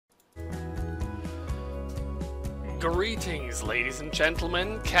Greetings, ladies and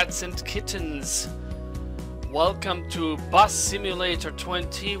gentlemen, cats and kittens. Welcome to Bus Simulator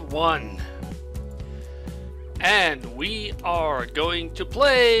 21. And we are going to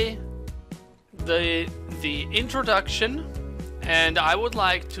play the introduction, and I would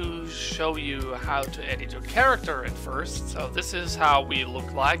like to show you how to edit your character at first. So this is how we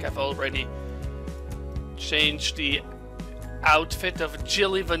look like. I've already changed the outfit of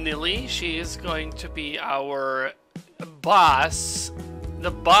Jilly Vanilli. She is going to be our boss, the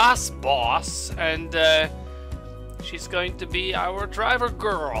boss, and she's going to be our driver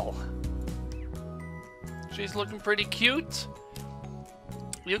girl. She's looking pretty cute.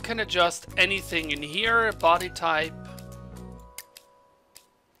 You can adjust anything in here: body type,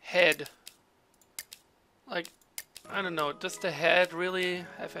 head. Like, I don't know, does the head really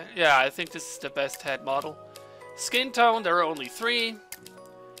have a... Yeah, I think this is the best head model. Skin tone, there are only 3.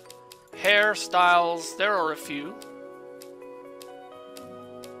 Hairstyles, there are a few.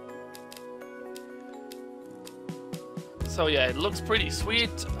 So yeah, it looks pretty sweet.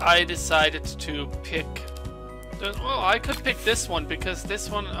 I decided to pick... Oh, I could pick this one because this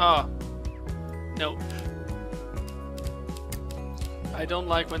one... no. I don't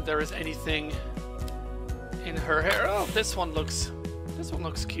like when there is anything in her hair. Oh, this one looks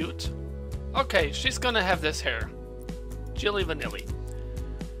cute. Okay, she's gonna have this hair. Jilly Vanilli.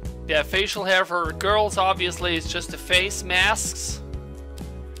 Yeah, facial hair for girls obviously is just the face masks.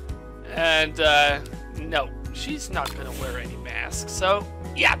 And no, she's not gonna wear any masks. So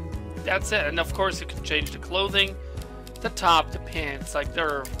yeah, that's it. And of course you can change the clothing, the top, the pants. Like there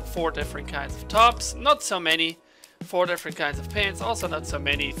are 4 different kinds of tops, not so many. 4 different kinds of pants, also not so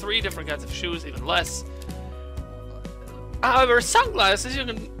many. 3 different kinds of shoes, even less. However, sunglasses you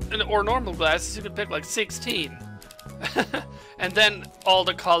can, or normal glasses, you can pick like 16. And then all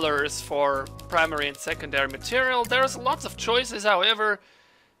the colors for primary and secondary material. There's lots of choices, however,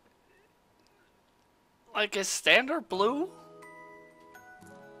 like a standard blue?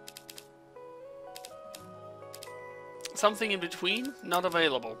 Something in between? Not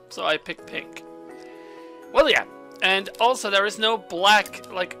available. So I picked pink. Well, yeah. And also there is no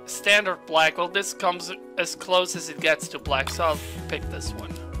black, like standard black. Well, this comes as close as it gets to black, so I'll pick this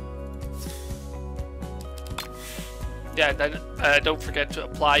one. Yeah, then don't forget to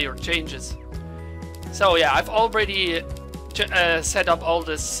apply your changes. So yeah, I've already set up all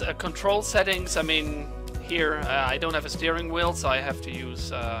this control settings. I mean, here I don't have a steering wheel, so I have to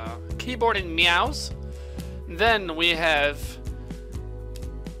use keyboard and mouse. Then we have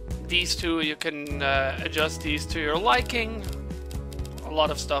these 2. You can adjust these to your liking. A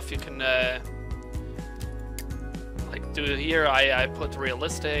lot of stuff you can like do here. I put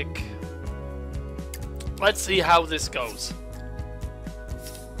realistic. Let's see how this goes.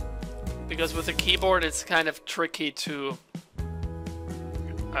 Because with the keyboard it's kind of tricky to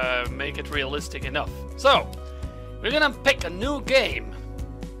make it realistic enough. So, we're gonna pick a new game.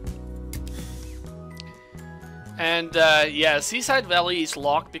 And yeah, Seaside Valley is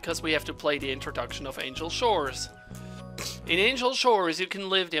locked because we have to play the introduction of Angel Shores. In Angel Shores you can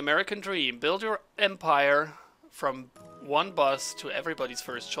live the American dream, build your empire from one bus to everybody's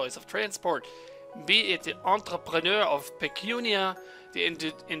first choice of transport. Be it the entrepreneur of Pecunia, the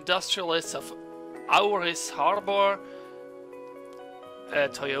industrialist of Auris Harbor,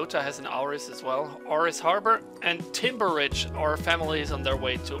 Toyota has an Auris as well, Auris Harbor, and Timber Ridge are families on their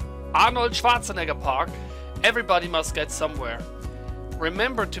way to Arnold Schwarzenegger Park. Everybody must get somewhere.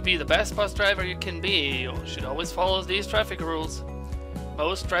 Remember to be the best bus driver you can be. You should always follow these traffic rules.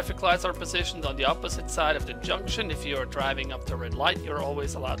 Most traffic lights are positioned on the opposite side of the junction. If you are driving up the red light, you're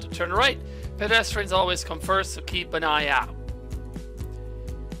always allowed to turn right. Pedestrians always come first, so keep an eye out.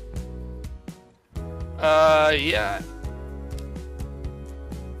 Yeah.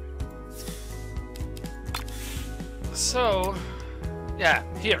 So, yeah,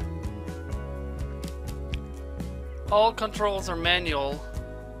 here. All controls are manual.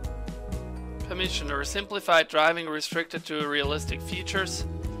 Commissioner, simplified driving restricted to realistic features.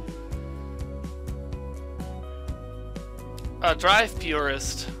 Drive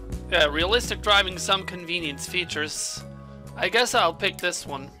purist. Yeah, realistic driving, some convenience features. I guess I'll pick this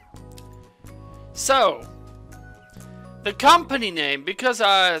one. So, the company name, because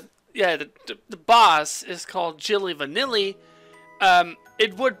yeah, the boss is called Jilly Vanilli.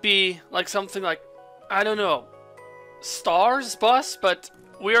 It would be like something like, I don't know, Stars Bus, but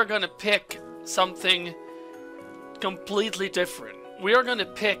we are gonna pick something completely different. We are gonna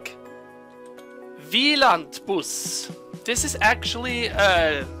pick Wielandbus. This is actually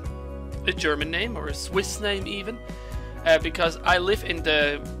a German name, or a Swiss name even, because I live in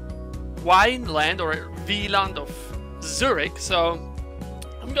the wine land, or Wieland of Zurich, so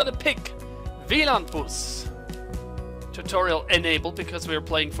I'm gonna pick WLAN bus. Tutorial enabled because we're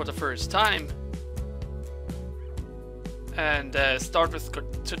playing for the first time. And start with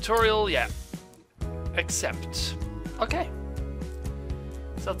tutorial, yeah. Accept. Okay.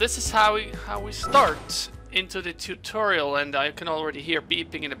 So this is how we start into the tutorial, and I can already hear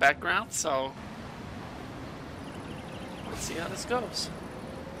beeping in the background, so let's see how this goes.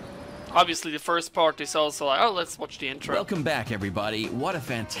 Obviously the first part is also like, oh, let's watch the intro. Welcome back, everybody. What a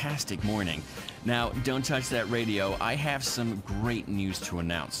fantastic morning. Now, don't touch that radio. I have some great news to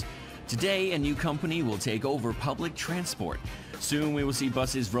announce. Today, a new company will take over public transport. Soon we will see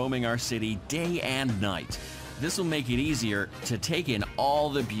buses roaming our city day and night. This will make it easier to take in all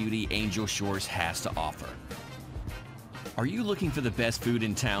the beauty Angel Shores has to offer. Are you looking for the best food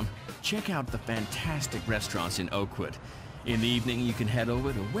in town? Check out the fantastic restaurants in Oakwood. In the evening, you can head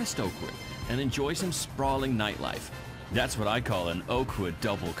over to West Oakwood and enjoy some sprawling nightlife. That's what I call an Oakwood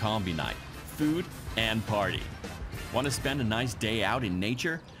double combi night. Food and party. Want to spend a nice day out in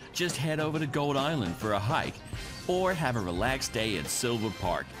nature? Just head over to Gold Island for a hike, or have a relaxed day at Silver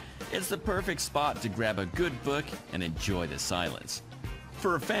Park. It's the perfect spot to grab a good book and enjoy the silence.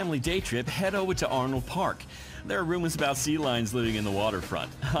 For a family day trip, head over to Arnold Park. There are rumors about sea lions living in the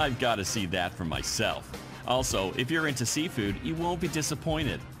waterfront. I've got to see that for myself. Also, if you're into seafood, you won't be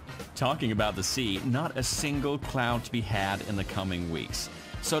disappointed. Talking about the sea, not a single cloud to be had in the coming weeks.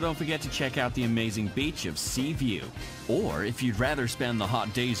 So don't forget to check out the amazing beach of Seaview. Or if you'd rather spend the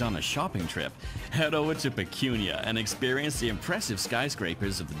hot days on a shopping trip, head over to Pecunia and experience the impressive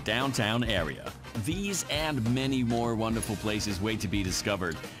skyscrapers of the downtown area. These and many more wonderful places wait to be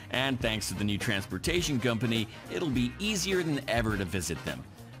discovered. And thanks to the new transportation company, it'll be easier than ever to visit them.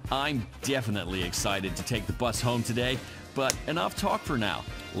 I'm definitely excited to take the bus home today, but enough talk for now.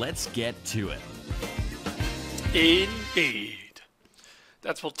 Let's get to it. Indeed.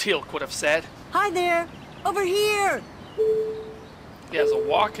 That's what Teal'c would have said. Hi there! Over here! Yeah, so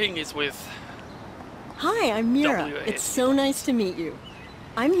walking is with... Hi, I'm Mira. WA. It's so nice to meet you.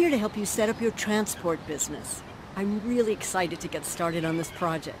 I'm here to help you set up your transport business. I'm really excited to get started on this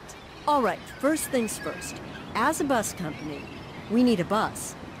project. All right, first things first. As a bus company, we need a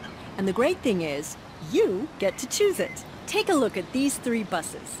bus. And the great thing is, you get to choose it. Take a look at these 3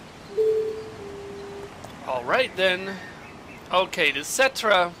 buses. Alright then. Okay, the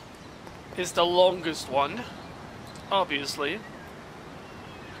Cetra is the longest one, obviously.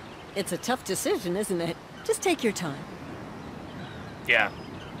 It's a tough decision, isn't it? Just take your time. Yeah.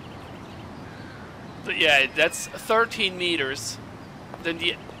 But yeah, that's 13 meters. Then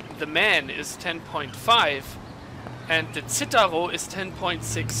the Man is 10.5, and the Citaro is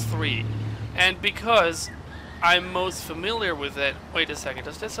 10.63. And because I'm most familiar with it... Wait a second,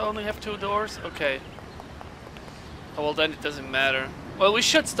 does this only have 2 doors? Okay. Oh, well, then it doesn't matter. Well, we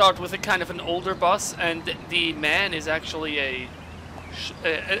should start with a kind of an older bus, and the Man is actually a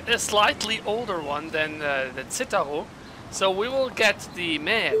slightly older one than the Citaro. So we will get the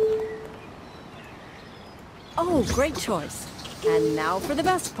Man. Oh, great choice. And now for the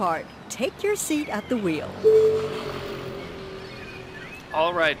best part. Take your seat at the wheel.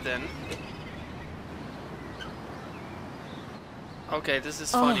 Alright then. Okay, this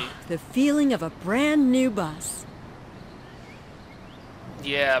is funny. Oh, the feeling of a brand new bus.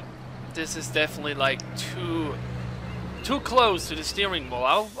 Yeah, this is definitely like too close to the steering wheel.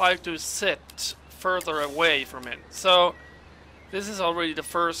 I would like to sit further away from it. So this is already the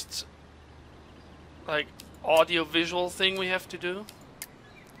first like audio-visual thing we have to do.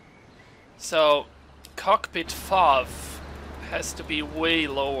 So cockpit FOV has to be way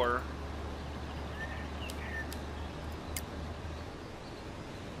lower.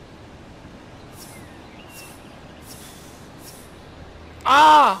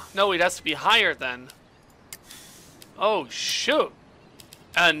 Ah! No, it has to be higher then. Oh, shoot.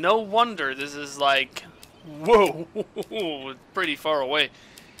 And no wonder this is like... Whoa! Pretty far away.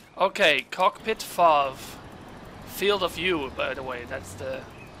 Okay, cockpit FOV. Field of view, by the way, that's the...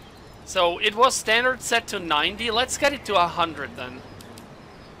 So, it was standard set to 90. Let's get it to 100 then.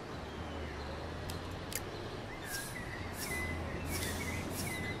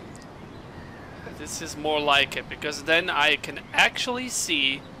 This is more like it, because then I can actually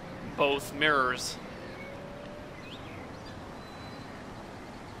see both mirrors.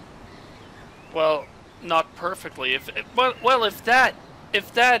 Well, not perfectly. If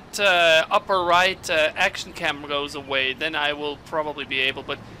that upper right action camera goes away, then I will probably be able.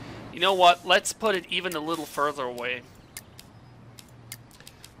 But you know what? Let's put it even a little further away.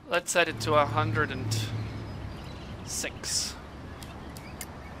 Let's set it to 106.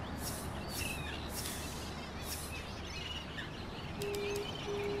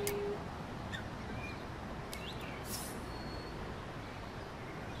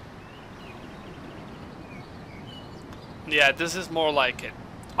 Yeah, this is more like it.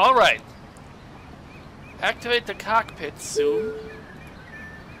 Alright. Activate the cockpit zoom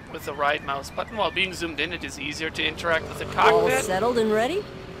with the right mouse button. While being zoomed in, it is easier to interact with the All cockpit. settled and ready?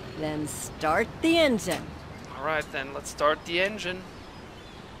 Then start the engine. Alright then, let's start the engine.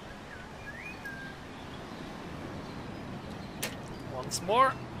 Once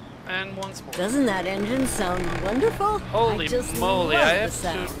more, and once more. Doesn't that engine sound wonderful? Holy I just moly, love I the have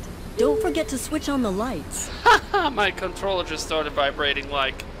sound. to... Don't forget to switch on the lights. My controller just started vibrating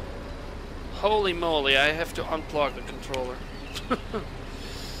like... Holy moly, I have to unplug the controller.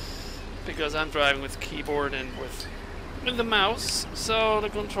 Because I'm driving with keyboard and with the mouse, so the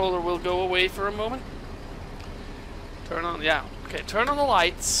controller will go away for a moment. Turn on, yeah, okay, turn on the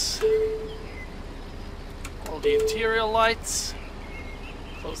lights. All the interior lights.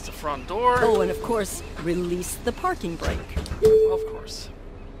 Close the front door. Oh, and of course, release the parking brake. Of course.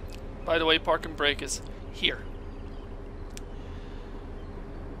 By the way, parking brake is here.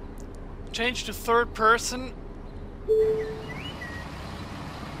 Change to third person.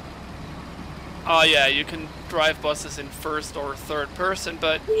 Oh yeah, you can drive buses in first or third person,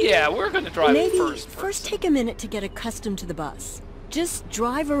 but yeah, we're gonna drive Maybe first person. first take a minute to get accustomed to the bus. Just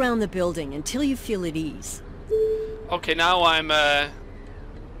drive around the building until you feel at ease. Okay, now I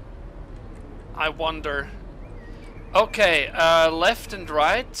wonder. Okay, left and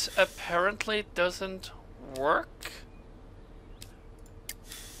right apparently doesn't work.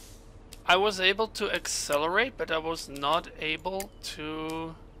 I was able to accelerate, but I was not able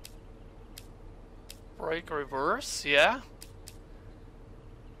to brake reverse, yeah?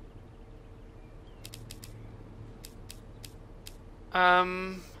 Are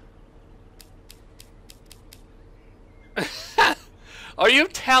you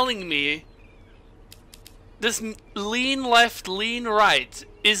telling me this lean left, lean right,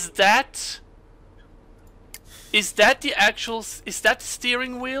 is that the actual, is that the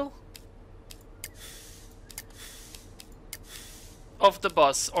steering wheel of the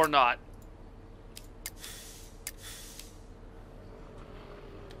bus or not?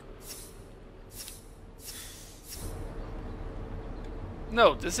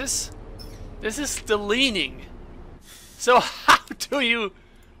 No, this is the leaning. So how do you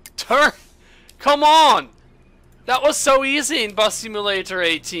turn? Come on! That was so easy in Bus Simulator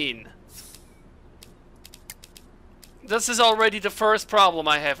 18. This is already the first problem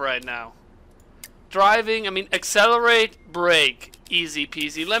I have right now. Driving, I mean, accelerate, brake, easy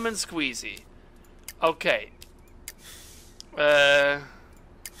peasy, lemon squeezy. Okay. What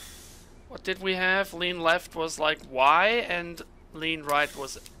did we have? Lean left was like Y and lean right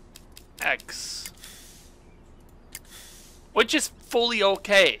was X. Which is fully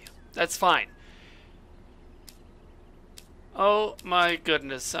okay. That's fine. Oh my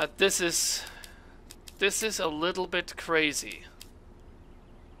goodness. This is a little bit crazy.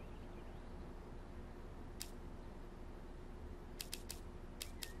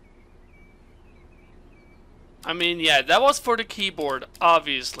 I mean, yeah, that was for the keyboard,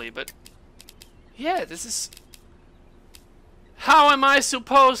 obviously, but yeah, this is... How am I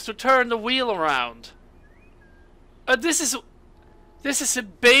supposed to turn the wheel around? This is a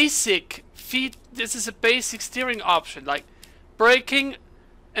basic this is a basic steering option, like braking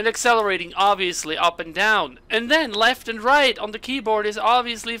and accelerating, obviously up and down, and then left and right on the keyboard is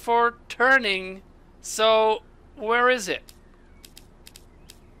obviously for turning. So where is it?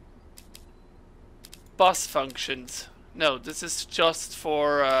 Bus functions. No, this is just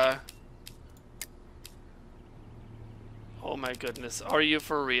for oh my goodness, are you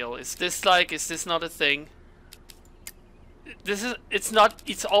for real? Is this not a thing?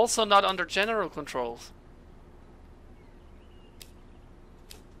 It's also not under general controls.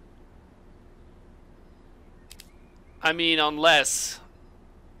 I mean, unless...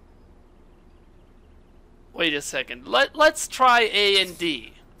 Wait a second. Let's try A and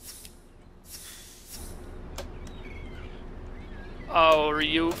D. Oh, are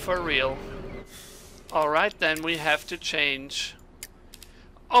you for real? Alright, then we have to change.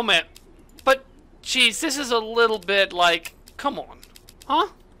 Oh man, but geez, this is a little bit like, come on, huh?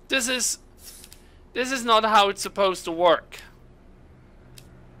 This is not how it's supposed to work.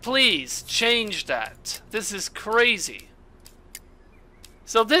 Please change that. This is crazy.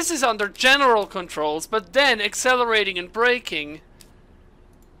 So this is under general controls, but then accelerating and braking.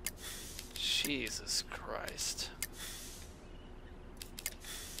 Jesus Christ.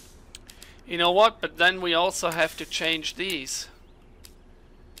 You know what? But then we also have to change these.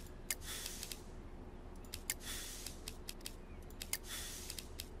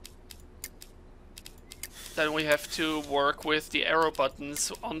 Then we have to work with the arrow buttons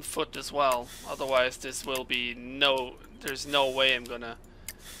on foot as well. Otherwise this will be there's no way I'm gonna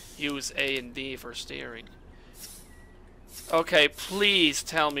use A and D for steering. Okay, please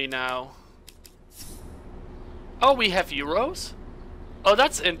tell me now. Oh, we have euros? Oh,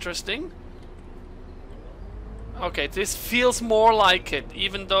 that's interesting. Okay, this feels more like it,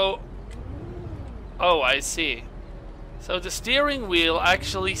 even though... Oh, I see. So the steering wheel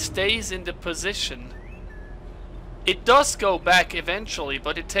actually stays in the position. It does go back eventually,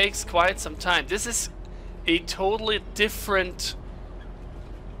 but it takes quite some time. This is a totally different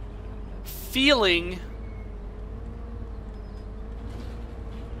feeling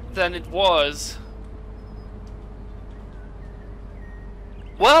than it was.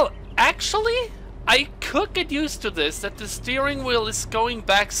 Well, actually, I could get used to this, that the steering wheel is going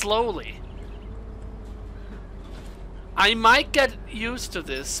back slowly. I might get used to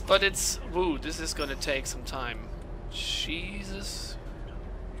this, but it's... Woo, this is gonna take some time. Jesus.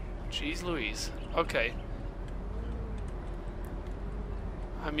 Jeez Louise. Okay.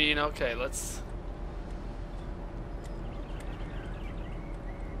 I mean, okay, let's...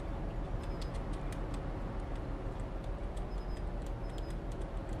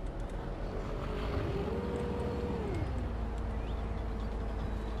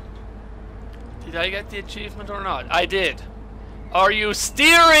 Did I get the achievement or not? I did. Are you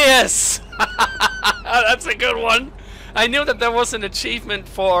serious? That's a good one. I knew that there was an achievement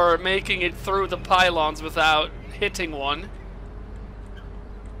for making it through the pylons without hitting one.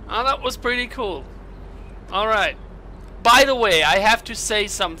 Oh, that was pretty cool. Alright. By the way, I have to say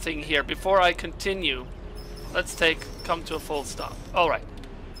something here before I continue. Let's come to a full stop. Alright.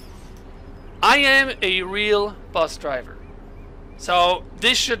 I am a real bus driver. So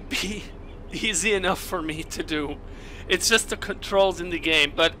this should be easy enough for me to do. It's just the controls in the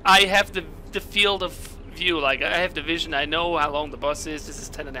game, but I have the field of view, like I have the vision. I know how long the bus is. This is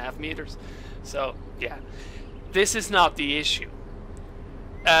 10.5 meters. So yeah, this is not the issue.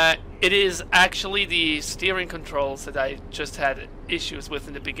 It is actually the steering controls that I just had issues with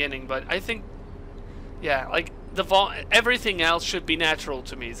in the beginning, but I think, yeah, like everything else should be natural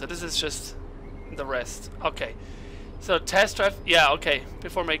to me. So this is just the rest. Okay, so test drive. Yeah, okay.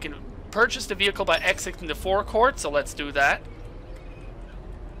 Before making purchase the vehicle by exiting the forecourt. So let's do that.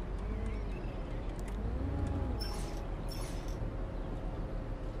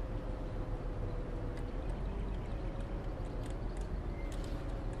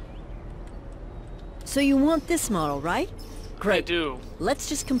 So you want this model, right? Great. I do. Let's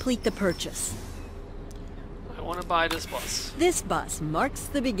just complete the purchase. I want to buy this bus. This bus marks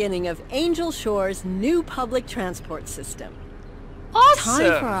the beginning of Angel Shore's new public transport system. Awesome!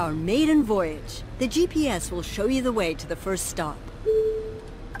 Time for our maiden voyage. The GPS will show you the way to the first stop.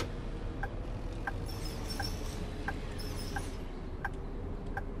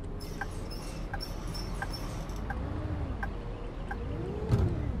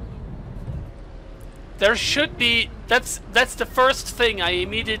 There should be... That's the first thing I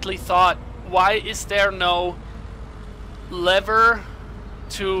immediately thought. Why is there no lever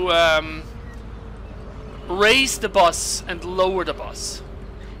to raise the bus and lower the bus?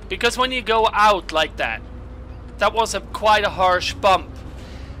 Because when you go out like that, that was quite a harsh bump.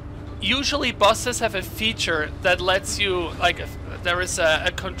 Usually buses have a feature that lets you, like, there is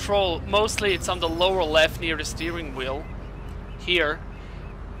a control. Mostly it's on the lower left near the steering wheel. Here,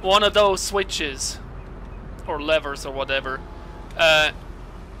 one of those switches or levers or whatever.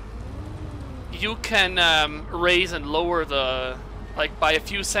 You can raise and lower the, like, by a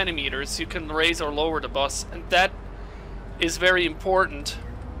few centimeters. You can raise or lower the bus, and that is very important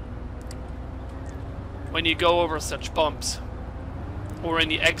when you go over such bumps, or in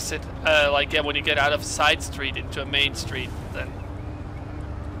the exit, like, yeah, when you get out of a side street into a main street. Then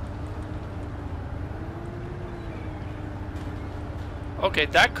okay,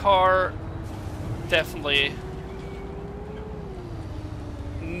 that car definitely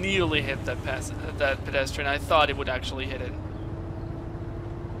nearly hit that pedestrian. I thought it would actually hit it.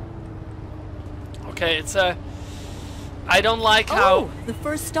 Okay, it's I don't like how... the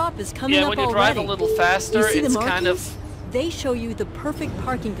first stop is coming up already. Yeah, when you drive a little faster, it's kind of... They show you the perfect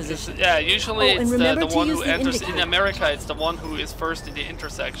parking position. Yeah, usually it's the one who enters... In America, it's the one who is first in the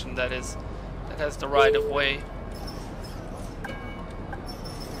intersection that has the right of way.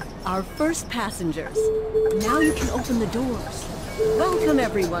 Our first passengers. Now you can open the doors. Welcome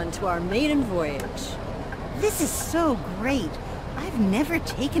everyone to our maiden voyage. This is so great. I've never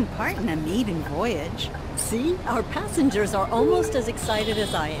taken part in a maiden voyage. See? Our passengers are almost as excited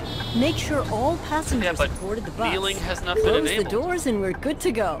as I am. Make sure all passengers have boarded the bus. Kneeling has not been enabled. Close the doors and we're good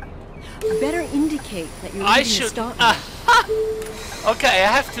to go. Better indicate that you're leaving the stop. Okay, I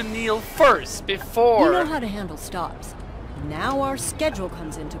have to kneel first before... You know how to handle stops. Now our schedule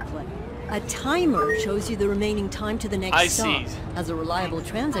comes into play. A timer shows you the remaining time to the next stop. see. As a reliable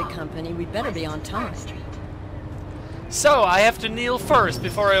transit company, we'd better be on time. So, I have to kneel first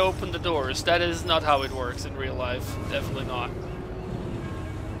before I open the doors. That is not how it works in real life. Definitely not.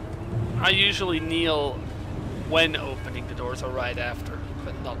 I usually kneel when opening the doors or right after,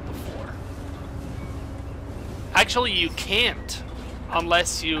 but not before. Actually, you can't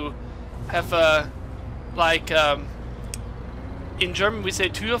unless you have a, like, in German we say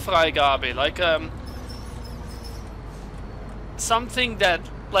Türfreigabe, like something that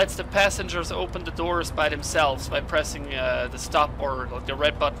lets the passengers open the doors by themselves by pressing the stop or like the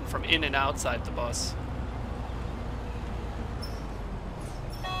red button from in and outside the bus.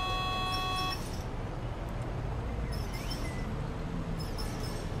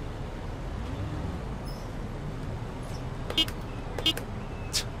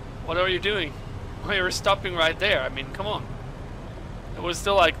 What are you doing? Why are you stopping right there? I mean, come on. It was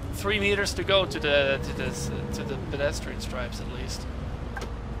still like 3 meters to go to the pedestrian stripes at least.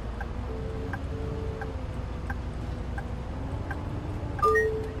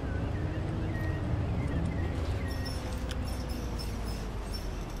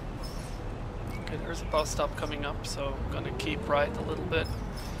 Okay, there's a bus stop coming up, so I'm gonna keep right a little bit.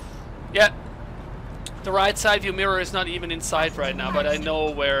 Yeah. The right side view mirror is not even in sight right now, but I know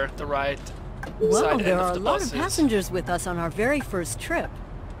where the right Well, side there end are of a the lot bus of is. passengers with us on our very first trip.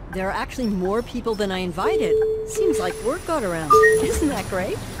 There are actually more people than I invited. Seems like word got around. Isn't that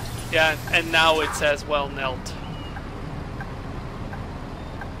great? Yeah, and now it says well knelt.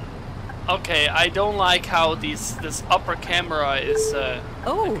 Okay, I don't like how this upper camera is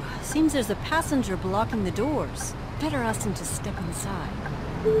Oh, seems there's a passenger blocking the doors. Better ask him to step inside.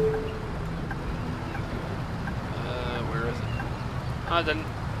 where is it? Ah, then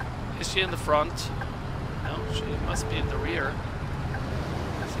is she in the front? No, she must be in the rear.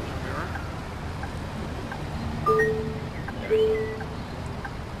 Passenger mirror. There you go.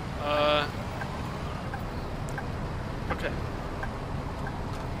 Okay.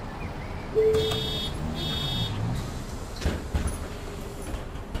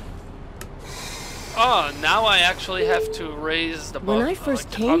 Oh, now I actually have to raise the button. When I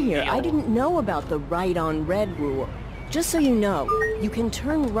first came here, I didn't know about the right on red rule. Just so you know, you can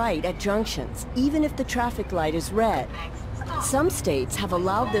turn right at junctions, even if the traffic light is red. Some states have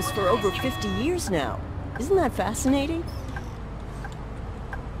allowed this for over 50 years now. Isn't that fascinating?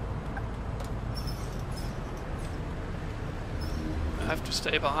 I have to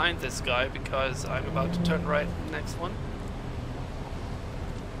stay behind this guy because I'm about to turn right next one.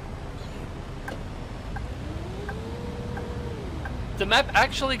 The map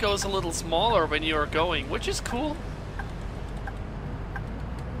actually goes a little smaller when you're going, which is cool.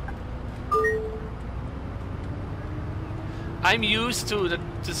 I'm used to the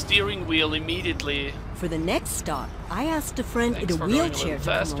steering wheel immediately. For the next stop, I asked a friend Thanks in a for going a wheelchair little to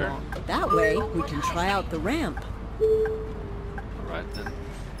come faster. along. That way, we can try out the ramp. Alright then.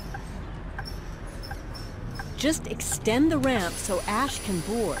 Just extend the ramp so Ash can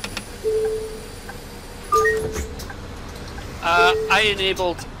board. I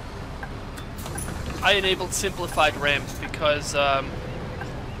enabled simplified ramp because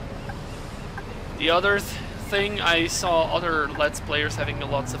the other thing I saw other Let's Players having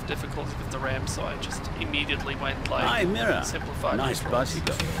lots of difficulties with the ramp, so I just immediately went like Hi, Mira. simplified. Nice bus you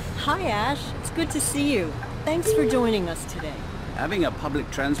got. Hi, Ash. It's good to see you. Thanks for joining us today. Having a public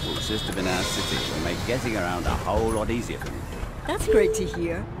transport system in our city will make getting around a whole lot easier for me. That's great to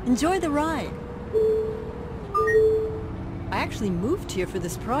hear. Enjoy the ride. I actually moved here for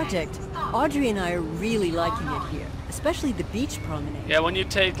this project. Audrey and I are really liking it here, especially the beach promenade. Yeah, when you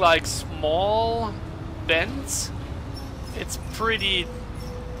take like small bends, it's pretty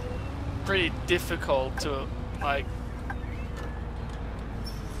difficult to like.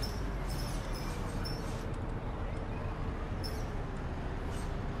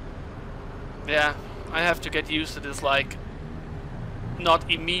 Yeah, I have to get used to this, like not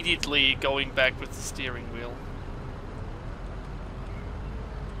immediately going back with the steering wheel.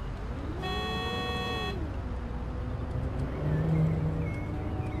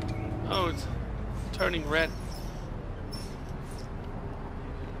 Oh, it's turning red.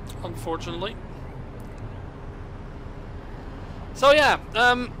 Unfortunately. So yeah,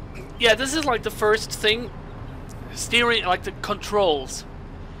 yeah, this is like the first thing. Steering, like the controls.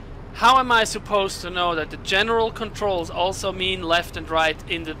 How am I supposed to know that the general controls also mean left and right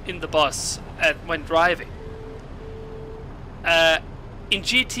in the bus when driving? In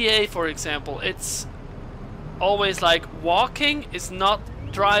GTA, for example, it's always like walking is not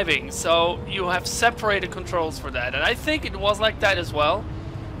driving, so you have separated controls for that. And I think it was like that as well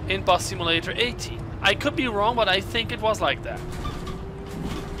in Bus Simulator 18. I could be wrong, but I think it was like that.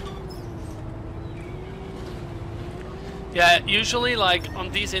 Yeah, usually like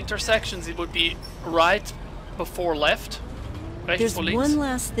on these intersections it would be right before left. There's one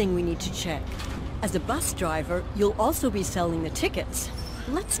last thing we need to check. As a bus driver, you'll also be selling the tickets.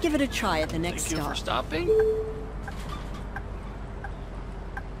 Let's give it a try at the next stop. Thank you for stopping.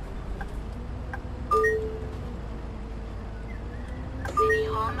 City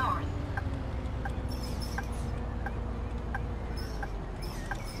Hall North.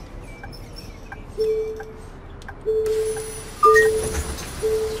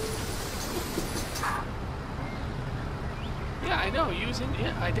 Yeah, I know,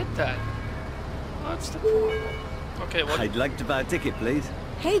 yeah, I did that. What's the problem? Okay, what? I'd like to buy a ticket, please.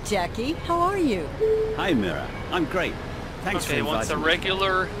 Hey, Jackie, how are you? Hi, Mira. I'm great. Thanks for Okay, inviting wants a me.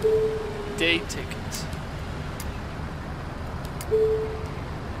 regular day ticket.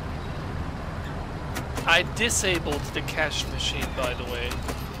 I disabled the cash machine, by the way.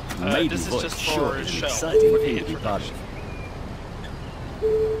 Maiden This is Voyage just sure for a is an show, exciting for the thing to be part introduction.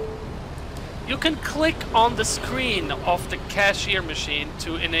 of. You can click on the screen of the cashier machine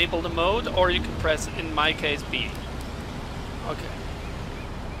to enable the mode, or you can press, in my case, B. Okay.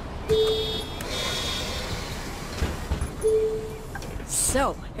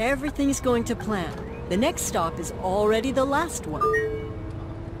 So, everything's going to plan. The next stop is already the last one.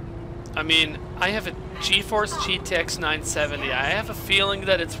 I mean, I have a GeForce GTX 970. I have a feeling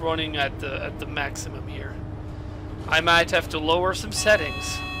that it's running at the maximum here. I might have to lower some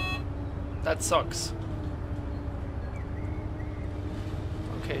settings. That sucks.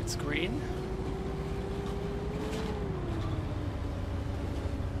 Okay, it's green.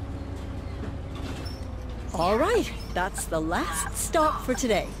 All right, that's the last stop for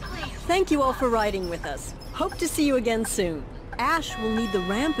today. Thank you all for riding with us. Hope to see you again soon. Ash will need the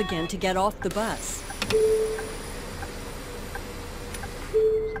ramp again to get off the bus.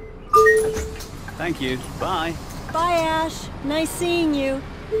 Thank you. Bye. Bye, Ash. Nice seeing you.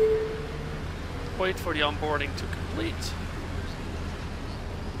 Wait for the onboarding to complete.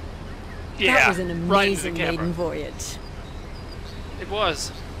 That Yeah, was an right into the amazing camera. maiden voyage. It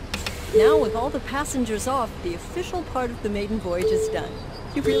was. Now, with all the passengers off, the official part of the maiden voyage is done.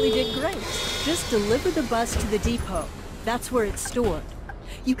 You really did great. Just deliver the bus to the depot. That's where it's stored.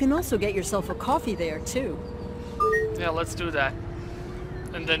 You can also get yourself a coffee there, too. Yeah, let's do that.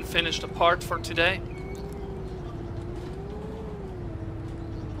 And then finish the part for today.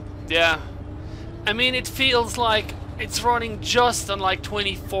 Yeah. I mean, it feels like it's running just on like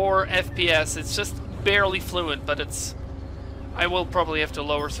 24 FPS. It's just barely fluent, but it's... I will probably have to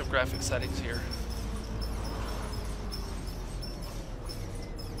lower some graphic settings here.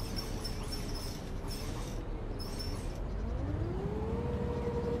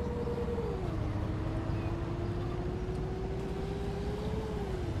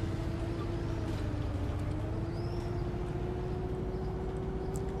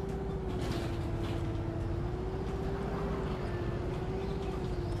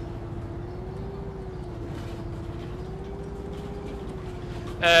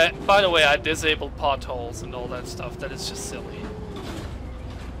 By the way, I disabled potholes and all that stuff. That is just silly.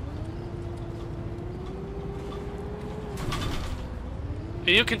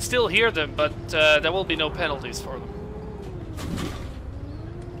 You can still hear them, but there will be no penalties for them.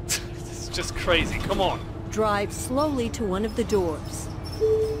 It's just crazy. Come on. Drive slowly to one of the doors.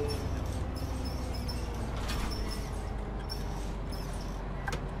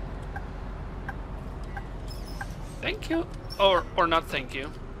 Thank you. Or not thank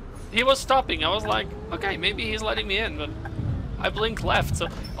you. He was stopping. I was like, okay, maybe he's letting me in, but I blinked left. So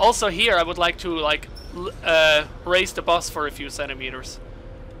also here, I would like to like raise the bus for a few centimeters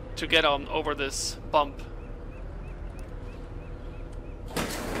to get on over this bump.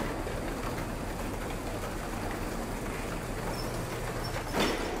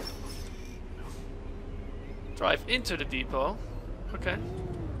 Drive into the depot. Okay.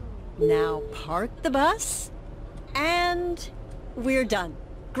 Now park the bus, and we're done.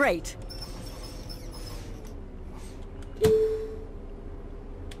 Great.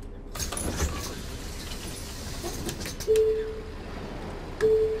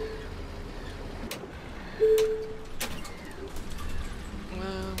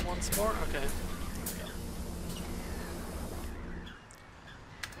 Once more? Okay.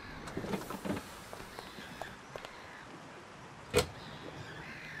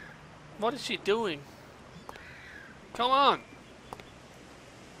 What is she doing? Come on!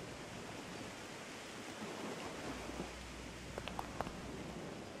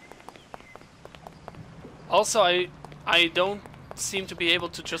 Also, I don't seem to be able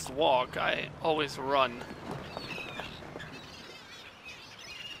to just walk. I always run.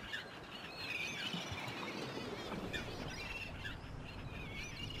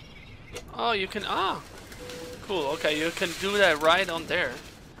 Oh, you can... Ah! Cool, okay, you can do that right on there.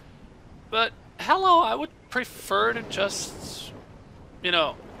 But, hello, I would prefer to just... You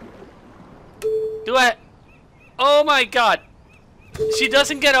know... Do I... Oh my god! She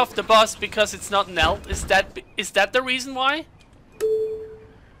doesn't get off the bus because it's not knelt. Is that the reason why?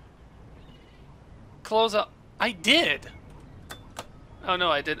 Close up. I did! Oh no,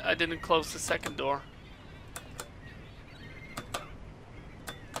 I didn't close the second door.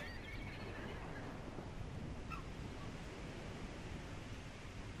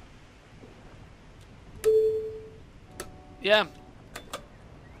 Yeah.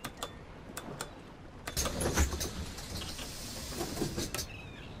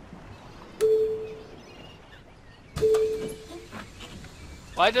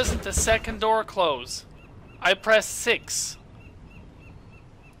 Why doesn't the second door close? I pressed 6.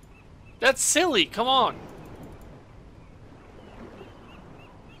 That's silly, come on.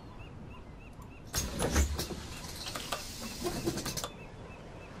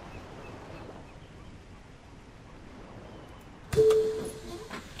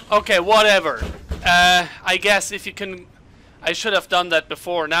 Okay, whatever. I guess if you can... I should have done that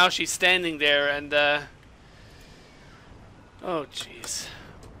before. Now she's standing there and... Oh, jeez.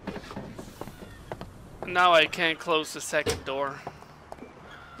 Now I can't close the second door.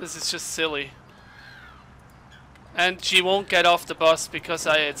 This is just silly. And she won't get off the bus because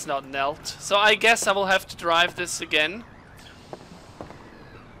it's not knelt. So I guess I will have to drive this again.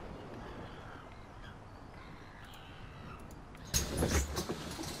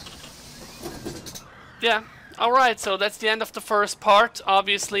 Yeah, alright, so that's the end of the first part.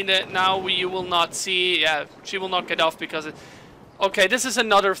 Obviously, now you will not see... Yeah, she will not get off because it... Okay, this is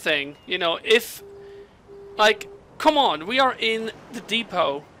another thing. You know, if... Like, come on, we are in the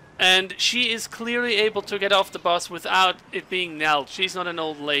depot. And she is clearly able to get off the bus without it being knelt. She's not an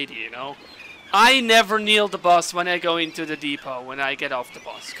old lady, you know. I never kneel the bus when I go into the depot, when I get off the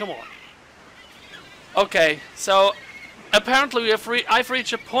bus. Come on. Okay, so... Apparently I've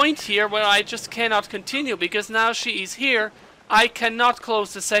reached a point here where I just cannot continue because now she is here. I cannot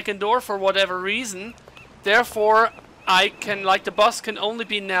close the second door for whatever reason. Therefore, I can, like, the bus can only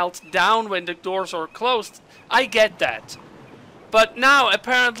be knelt down when the doors are closed. I get that. But now,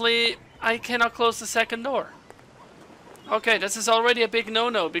 apparently, I cannot close the second door. Okay, this is already a big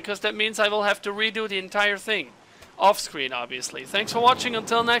no-no because that means I will have to redo the entire thing. Off screen, obviously. Thanks for watching.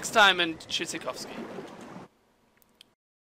 Until next time, and Tschüssikowski.